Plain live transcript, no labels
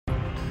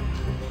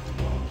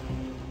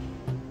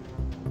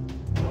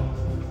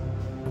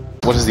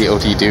what does the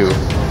OD do?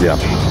 Yeah.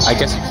 I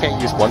guess you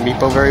can't use one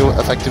Meepo very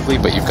effectively,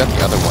 but you've got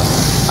the other one.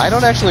 I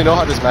don't actually know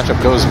how this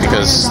matchup goes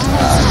because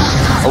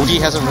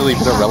OD hasn't really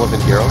been a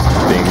relevant hero.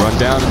 Being run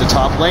down in the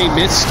top lane,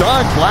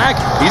 mid-stun, Black,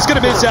 he's going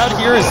to miss out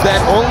here as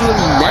that only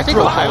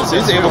Necropulse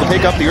is able to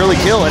pick up the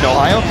early kill, and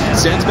Ohio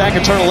sends back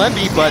Eternal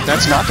Envy, but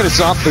that's not going to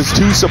stop those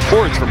two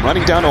supports from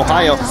running down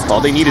Ohio.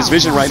 All they need is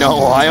vision right now.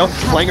 Ohio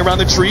playing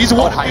around the trees.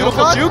 What a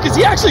beautiful juke. Is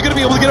he actually going to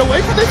be able to get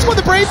away from this one?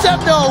 The brain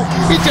tap, no.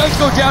 It does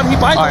go down. He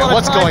buys a lot of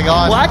what's time. going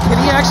on? Black,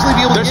 can he actually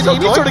be able to get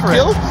any sort of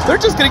kill?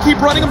 They're just going to keep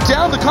running him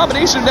down. The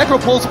combination of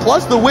Necropulse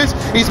plus the Wisp,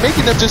 he's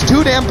making them just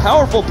too damn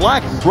powerful.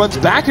 Black runs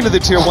back into the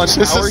tier 1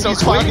 tower.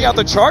 He's waiting out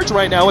the charge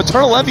right now.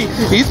 Eternal Envy,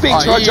 he's being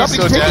charged up.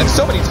 He's taking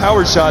so many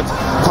tower shots.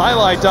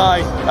 Pylai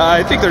die.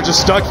 I think they're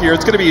just stuck here.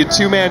 It's going to be a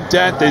two-man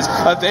death.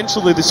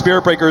 Eventually the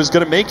Spirit Breaker is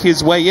going to make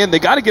his way in. They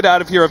got to get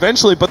out of here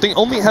eventually, but they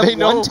only have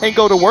one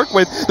Tango to work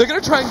with. They're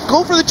going to try and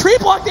go for the tree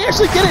block. They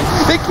actually get it.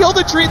 They kill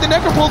the tree. The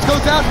Necropulse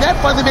goes out.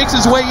 Net finally makes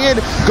his way in.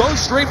 Goes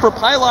straight for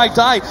Pylai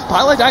die.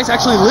 Pylai die is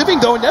actually living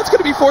though, and Net's going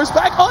to be forced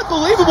back.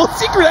 Unbelievable.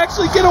 Secret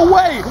actually get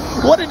away.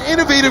 What an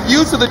innovative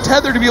use of the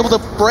tether to be able to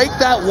break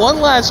that one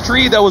last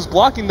tree that was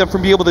blocking them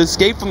from being able to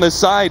escape from the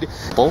side.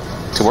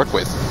 To work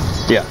with.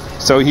 Yeah.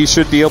 So he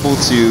should be able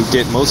to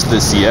get most of the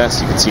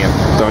CS. You can see him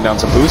throwing down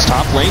some boost.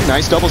 Top lane,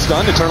 nice double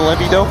stun. Eternal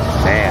Envy though.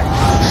 Man.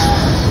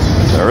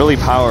 The early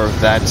power of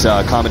that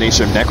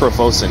combination of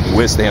Necrophos and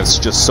Wisp, they have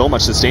just so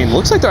much sustain.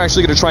 Looks like they're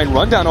actually going to try and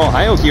run down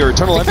Ohio here.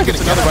 Eternal Envy gets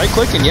another right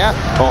click, and yeah,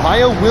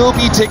 Ohio will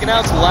be taken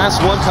out. It's the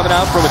last one coming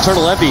out from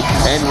Eternal Envy.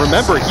 And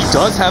remember, he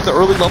does have the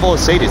early level of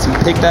Sadis.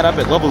 He picked that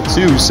up at level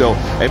 2, so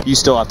you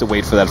still have to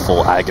wait for that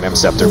full Aghanim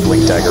Scepter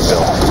Blink Dagger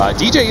build.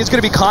 DJ is going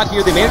to be caught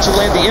here. They managed to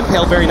land the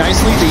Impale very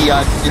nicely. The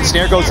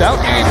ensnare goes out,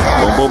 and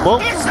boom, boom,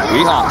 boom.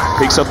 Weehaw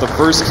picks up the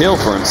first kill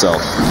for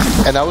himself.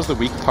 And that was the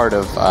weak part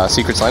of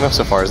Secret's lineup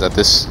so far, is that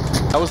this...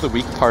 That was the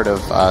weak part of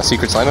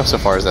Secret's lineup so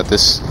far, is that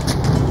this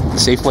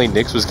safe lane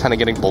Nyx was kind of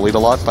getting bullied a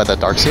lot by that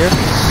Darkseer.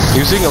 He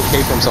was doing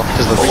okay for himself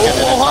because of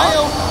the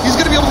Ohio! He's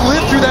going to be able to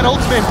live through that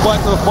ultimate, but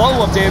the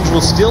follow-up damage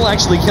will still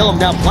actually kill him.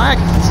 Now, Black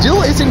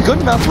still isn't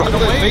good enough to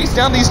face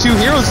down these two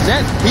heroes.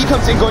 Net, he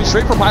comes in going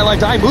straight for Pylai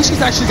Die.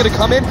 Mushi's actually going to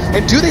come in,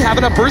 and do they have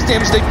enough burst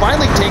damage? They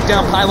finally take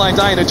down Pylai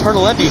Die, and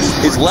Eternal Envy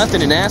is left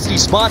in a nasty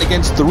spot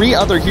against 3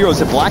 other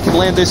heroes. If Black can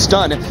land this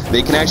stun,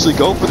 they can actually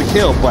go for the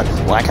kill, but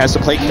Black has to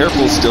play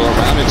careful still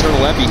around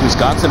Eternal Envy, who's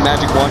got some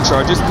magic wand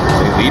charges.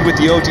 They lead with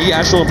the OD,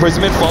 Astral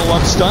Imprisonment,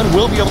 follow-up stun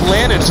will be able to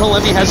land, and Eternal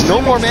Envy has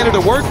no more mana to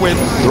work with.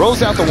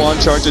 Throws out the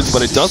wand charges,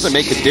 but it doesn't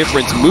make a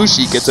difference.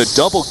 Mushi gets a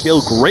double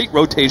kill. Great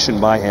rotation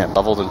by him.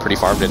 Leveled and pretty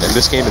farmed it. In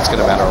this game, it's going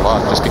to matter a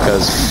lot just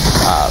because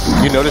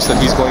you notice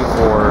that he's going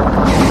for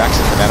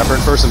maxing the mana burn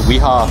first, and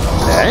Weehaw.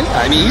 And,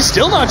 I mean, he's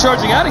still not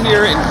charging out of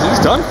here, and he's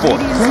done for.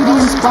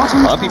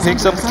 Puppy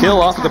picks up the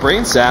kill off of the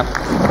Brain Sap.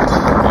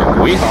 And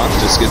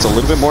Weehaw just gets a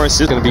little bit more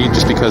assist. It's going to be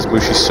just because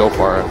Mushi's so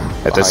far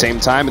At the same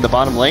time, in the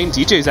bottom lane,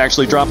 DJ's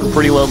actually dropping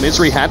pretty low.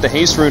 Misery had the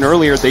haste rune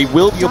earlier. They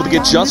will be able to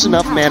get just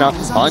enough mana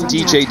on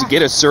DJ to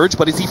get a surge,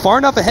 but is he far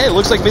enough ahead? It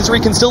looks like Misery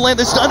can still land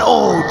the stun.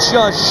 Oh,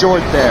 just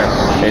short there.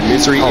 And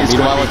Misery is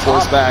going to be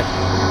forced back.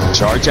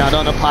 Charge out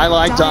on a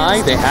Pylai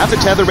Die. They have the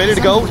tether ready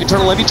to go.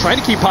 Eternal Envy trying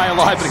to keep Py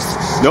alive, but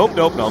he's... Nope.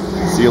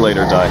 See you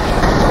later,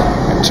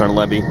 Die.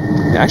 Eternal Envy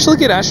actually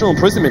get Astral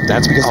Imprisonment.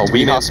 That's because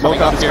Weehaw smoke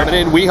up here.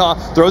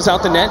 Weehaw throws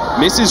out the net,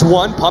 misses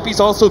one. Puppy's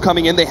also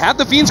coming in. They have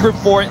the Fiend's Grip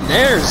for it. And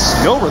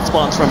there's no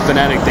response from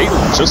Fnatic. They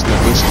just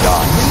let Mushi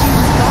die.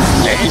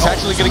 Yeah, he's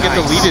actually going to get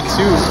deleted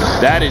too.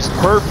 That is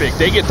perfect.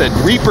 They get the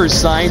Reaper's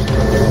Sign,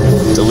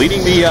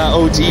 deleting the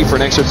OD for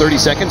an extra 30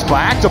 seconds.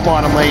 Back to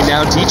bottom lane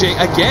now. DJ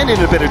again in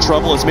a bit of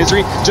trouble as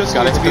Misery just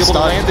got to be able to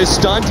land this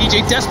stun.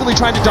 DJ desperately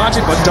trying to dodge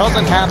it, but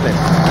doesn't happen.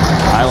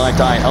 Highlight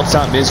Die helps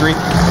out Misery,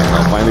 and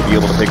they'll finally be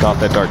able to pick off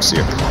that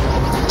Darkseer.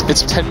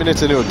 It's 10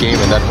 minutes into a game,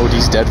 and that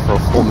OD's dead for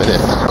a full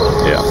minute.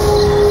 Yeah.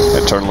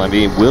 Eternal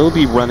Envy will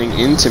be running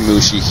into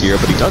Mushi here,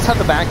 but he does have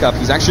the backup.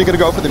 He's actually going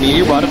to go for the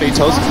Meteor Rod of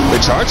Atos.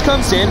 The charge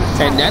comes in,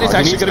 and Net is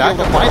actually going to be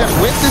able to fight him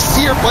with the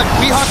Seer, but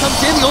Weehaw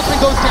comes in, the ultimate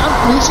goes down.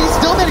 Mushi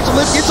still managed to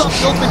live, gets off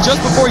the ultimate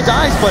just before he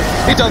dies, but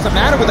it doesn't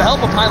matter. With the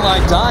help of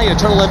Pylai Die,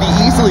 Eternal Envy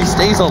easily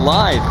stays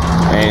alive,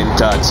 and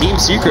Team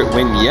Secret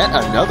win yet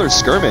another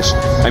skirmish.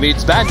 I mean,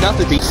 it's bad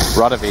enough that the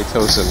Rod of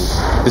Atos,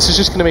 and this is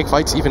just going to make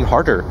fights even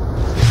harder.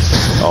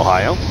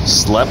 Ohio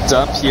slept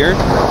up here,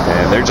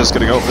 and they're just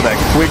going to go for that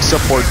quick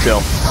support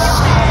kill.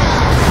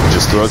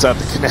 Just throws out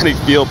the kinetic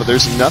field, but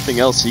there's nothing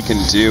else he can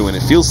do, and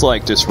it feels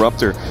like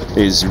Disruptor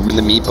is in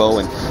the Meepo,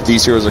 and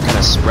these heroes are kind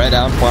of spread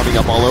out, farming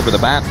up all over the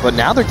map, but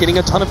now they're getting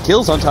a ton of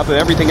kills on top of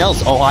everything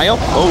else. Ohio,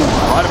 a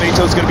lot of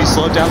Atos is going to be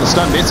slowed down, the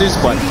stun misses,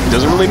 but it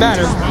doesn't really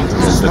matter,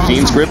 because the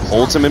Fiend's Grip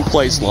holds him in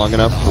place long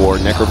enough for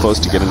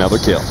Necrophos to get another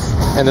kill.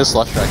 And this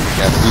Lush Dragon,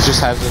 he just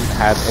hasn't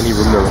had any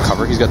room to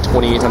recover. He's got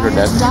 2,800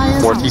 net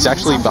worth. He's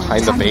actually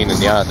behind the Bane,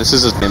 and yeah, this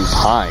is his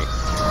Pie.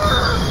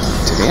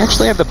 Do they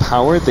actually have the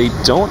power? They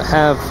don't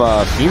have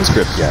Fiend's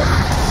Grip yet.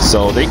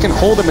 So they can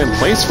hold him in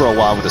place for a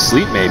while with a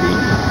sleep maybe.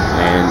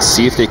 and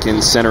see if they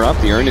can center up.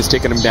 The Urn is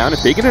taking him down.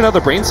 If they get another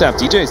brain sap,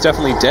 DJ is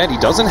definitely dead. He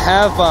doesn't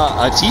have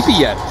a TP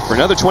yet for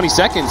another 20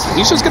 seconds.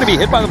 He's just going to be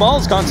hit by the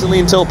balls constantly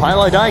until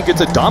Pylai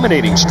gets a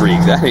dominating streak.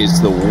 That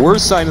is the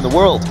worst sign in the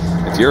world.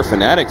 If you're a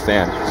Fnatic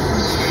fan,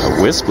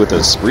 a Wisp with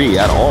a spree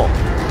at all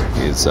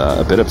is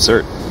a bit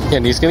absurd. Yeah,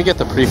 and he's going to get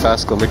the pretty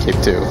fast Glimmer Cape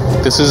too.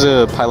 This is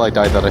a Pylai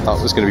that I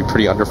thought was going to be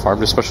pretty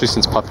underfarmed, especially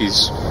since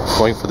Puppy's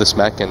going for this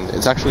mech, and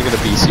it's actually going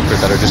to be Secret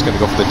that are just going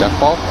to go for the Death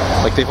Ball.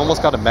 Like, they've almost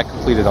got a mech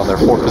completed on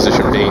their 4th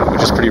position Bane,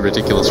 which is pretty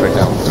ridiculous right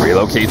now.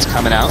 Relocate's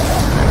coming out.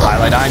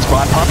 Pylai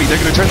brought Puppy. They're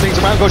going to turn things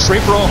around, go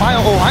straight for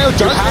Ohio. Ohio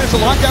does manage to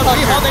lock down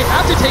Weehaw. They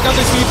have to take out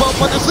this Meepo.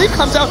 When the sleep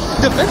comes out,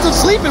 defensive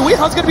sleep, and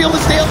Weehaw's going to be able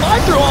to stay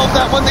alive through all of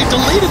that when they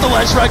deleted the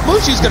last strike.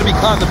 Mushi's going to be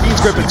caught in the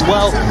Fiend's grip as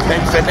well,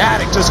 and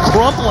Fnatic just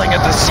crumbling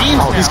at the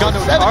seams. He's got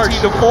no charge.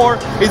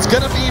 17-4. It's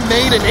going to be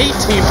made an 18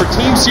 for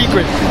Team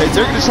Secret as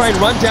they're going to try and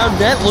run down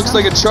net. Looks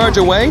like a charge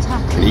away.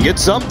 And he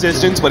gets some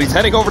distance, but he's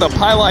heading over to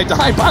Pylai.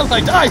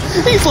 Pylai.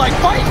 He's like,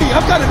 fight me.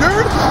 I've got a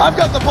nerd. I've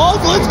got the ball.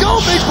 Let's go,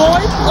 big boy.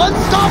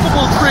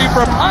 Unstoppable spree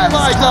from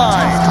Pylai.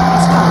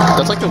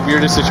 That's like the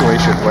weirdest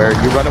situation where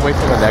you run away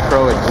from a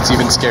Necro and it's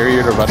even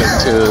scarier to run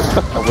into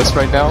a Wisp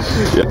right now.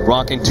 Yeah.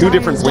 Rocking 2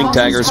 different Blink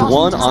Daggers,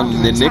 one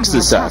on the Nyx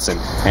Assassin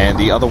and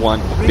the other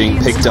one being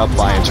picked up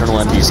by Eternal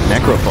Envy's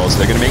Necropulse.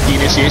 They're going to make the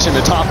initiation in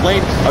the top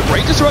lane. A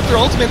great Disruptor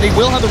ultimate. They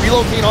will have the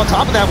relocate on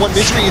top of that one.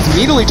 Mystery is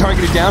immediately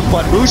targeted down,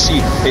 but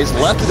Mushi is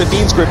left to the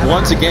Fiend's grip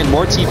once again.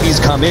 More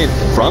TPs come in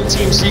from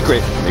Team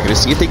Secret. They're going to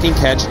see if they can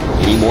catch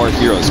any more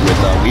heroes with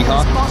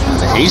Weehaw.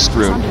 The Haste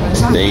Rune.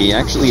 They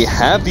actually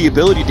have the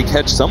ability to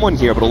catch someone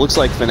here, but it looks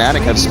like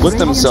Fnatic have split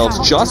themselves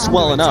just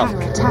well enough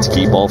to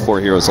keep all 4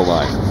 heroes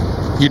alive.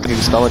 He didn't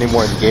even spell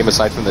anymore in the game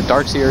aside from the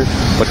Darks here,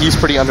 but he's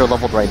pretty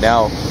underleveled right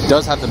now. He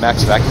does have the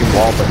max vacuum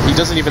wall, but he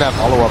doesn't even have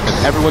follow-up,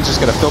 and everyone's just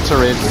going to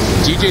filter in.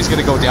 GJ's going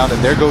to go down,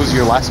 and there goes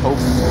your last hope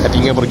at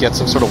being able to get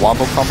some sort of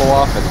wombo combo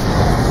off.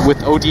 And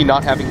with OD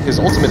not having his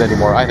ultimate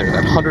anymore either,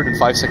 that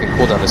 105-second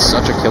cooldown is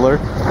such a killer.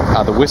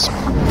 The Wisp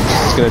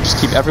is going to just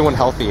keep everyone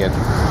healthy, and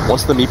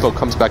once the Meepo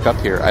comes back up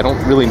here, I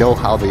don't really know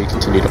how they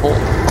continue to hold.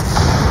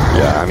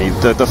 Yeah, I mean,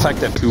 the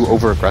fact that too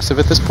over-aggressive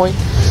at this point.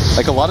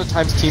 Like, a lot of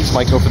times teams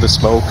might go for the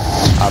smoke,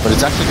 but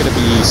it's actually going to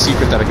be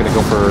Secret that are going to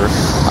go for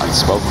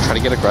smoke, try to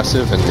get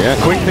aggressive. And yeah,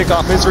 quick pick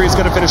off. Misery is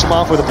going to finish him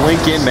off with a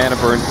blink in, mana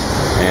burn,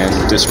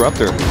 and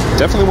Disruptor.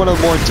 Definitely one of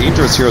the more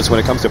dangerous heroes when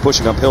it comes to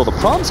pushing uphill. The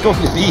problem's going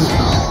to be,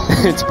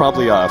 it's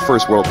probably a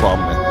first world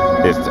problem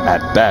if at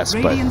best,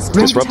 but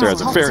Disruptor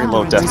has a very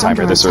low death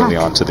timer this early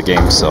on to the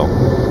game, so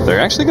they're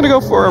actually going to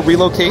go for a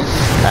relocate.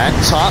 At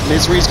top,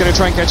 Misery's going to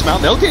try and catch him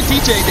out. They'll get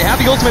DJ. They have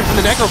the ultimate from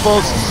the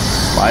Necropulse.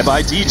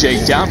 Bye-bye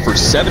DJ, down for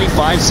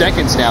 75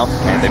 seconds now,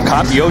 and they've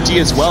caught the OG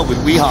as well with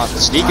Weehaw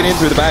sneaking in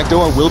through the back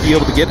door. Will be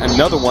able to get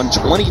another one,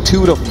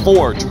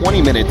 22-4,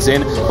 20 minutes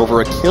in,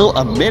 over a kill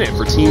a minute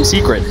for Team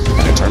Secret,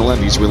 and Eternal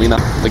Envy's really not.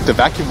 Like, the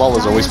vacuum ball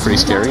is always pretty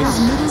scary,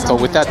 but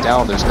with that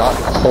down, there's not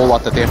a whole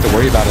lot that they have to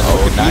worry about.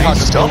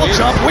 Nice double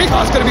jump.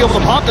 Weehaw's going to be able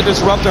to pop the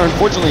Disruptor.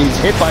 Unfortunately, he's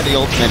hit by the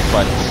ultimate,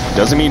 but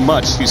doesn't mean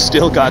much. He's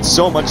still got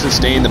so much to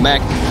stay in the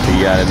mech.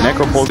 The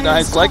Necropulse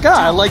guy's like,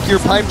 I like your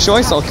pipe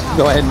choice. I'll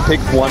go ahead and pick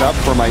one up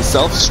for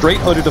myself. Straight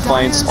Hooded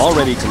Defiance,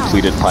 already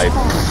completed pipe.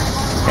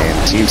 And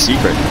Team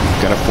Secret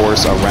gonna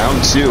force a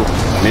round 2.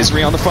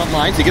 Misery on the front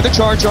lines. They get the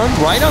charge on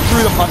right on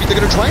through the Puppy. They're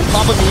gonna try and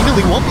pop him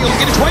immediately. Won't be able to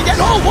get it twice yet.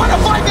 Oh, what a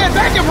 5-man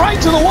vacuum right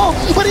to the wall.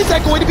 But is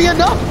that going to be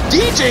enough?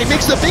 DJ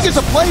makes the biggest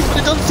of plays,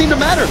 but it doesn't seem to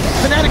matter.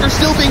 Fnatic are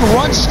still being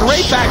run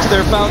straight back to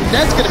their fountain.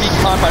 Net's gonna be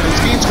caught by the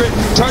Fiend's grip.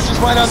 Charges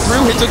right on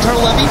through. Hits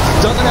Eternal Envy.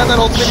 Doesn't have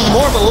that ultimate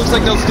anymore, but it looks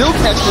like they'll still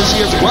catch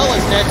Mushi as well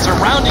as Net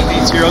surrounding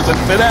these heroes. And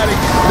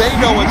Fnatic, they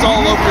know it's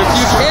all over. If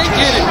you can't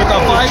get it with a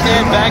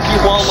 5-man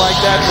vacuum wall like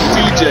that from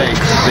DJ,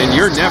 then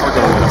you're never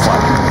going to win a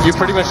fight. You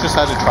pretty much just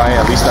had to try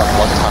at least that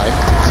one time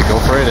to go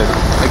for it, and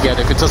again,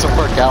 if it doesn't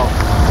work out,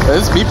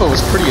 this Meepo was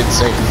pretty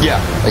insane.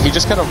 Yeah. Like, he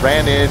just kind of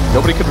ran in,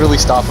 nobody could really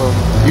stop him.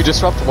 You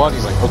disrupt one,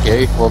 he's like,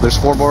 okay, well, there's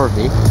 4 more of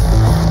me.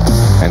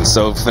 And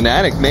so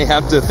Fnatic may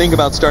have to think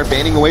about start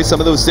banning away some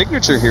of those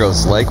signature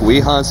heroes like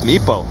Weehaw's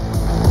Meepo.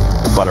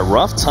 But a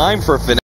rough time for Fnatic.